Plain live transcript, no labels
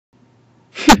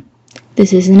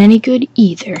This isn't any good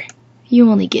either. You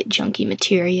only get junky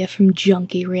materia from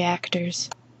junky reactors.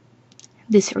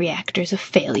 This reactor's a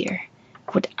failure.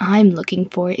 What I'm looking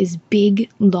for is big,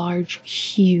 large,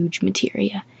 huge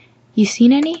materia. You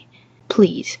seen any?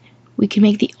 Please, we can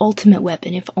make the ultimate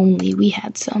weapon if only we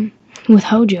had some. With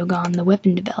Hojo gone, the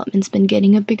weapon development's been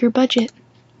getting a bigger budget.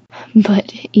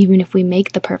 But even if we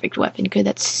make the perfect weapon, could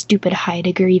that stupid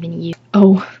Heidegger even use?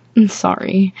 Oh, I'm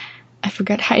sorry. I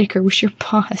forgot Heidegger was your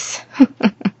boss.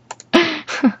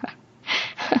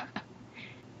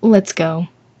 Let's go.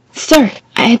 Sir,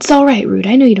 it's alright, Rude.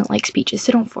 I know you don't like speeches,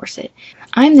 so don't force it.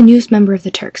 I'm the newest member of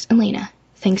the Turks, Elena.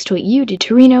 Thanks to what you did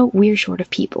to Reno, we're short of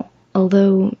people.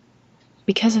 Although,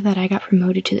 because of that, I got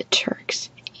promoted to the Turks.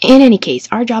 In any case,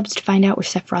 our job is to find out where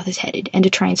Sephiroth is headed, and to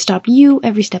try and stop you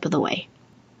every step of the way.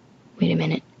 Wait a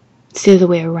minute. It's the other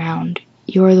way around.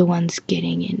 You're the ones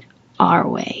getting in our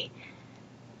way.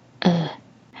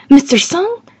 Mr.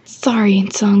 Sung? Sorry,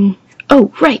 Sung.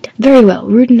 Oh, right. Very well.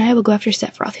 Rude and I will go after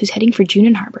Sephiroth, who's heading for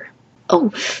Junin Harbor.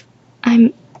 Oh,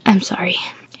 I'm sorry.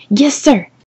 Yes, sir.